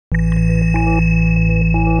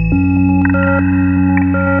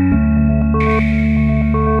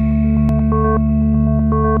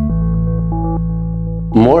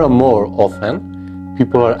more and more often,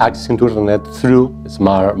 people are accessing to internet through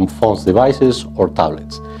smartphones devices or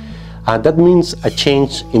tablets. And that means a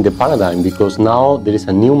change in the paradigm, because now there is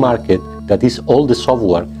a new market that is all the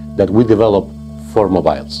software that we develop for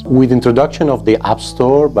mobiles. With the introduction of the App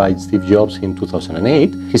Store by Steve Jobs in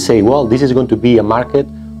 2008, he said, well, this is going to be a market,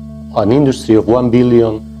 an industry of $1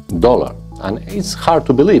 billion. And it's hard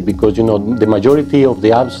to believe, because the majority of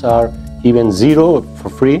the apps are even zero for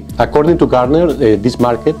free. According to Gartner, this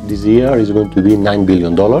market this year is going to be $9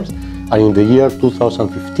 billion. And in the year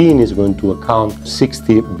 2015 is going to account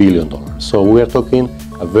 $60 billion. So we are talking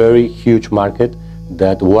a very huge market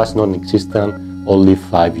that was non-existent only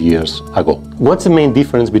 5 years ago. What's the main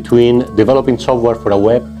difference between developing software for a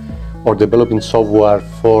web or developing software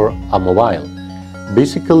for a mobile?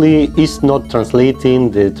 Basically, it's not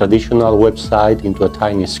translating the traditional website into a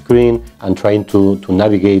tiny screen and trying to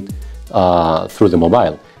navigate through the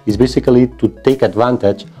mobile. It's basically to take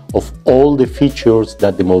advantage of all the features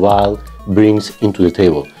that the mobile brings into the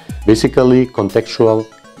table. Basically, contextual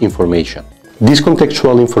information. This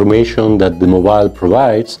contextual information that the mobile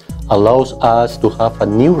provides allows us to have a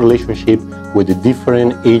new relationship with the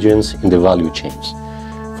different agents in the value chains.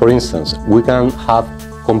 For instance, we can have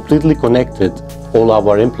completely connected all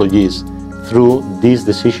our employees through this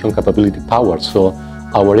decision capability power. So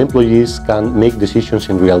our employees can make decisions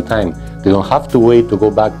in real time. They don't have to wait to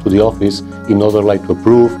go back to the office in order to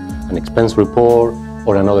approve an expense report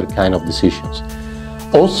or another kind of decisions.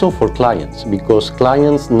 Also for clients, because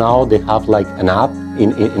clients now they have an app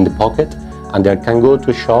in the pocket, and they can go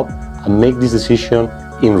to a shop and make this decision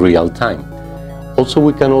in real time. Also,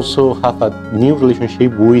 we can also have a new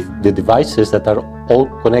relationship with the devices that are all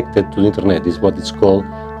connected to the internet. This is what is called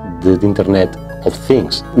the Internet of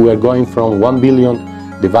Things. We are going from 1 billion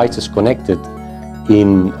devices connected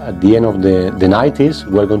at the end of the 90s.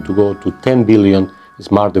 We're going to go to 10 billion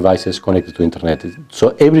smart devices connected to internet. So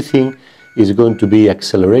everything is going to be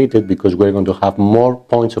accelerated, because we're going to have more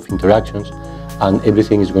points of interactions, and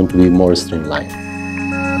everything is going to be more streamlined.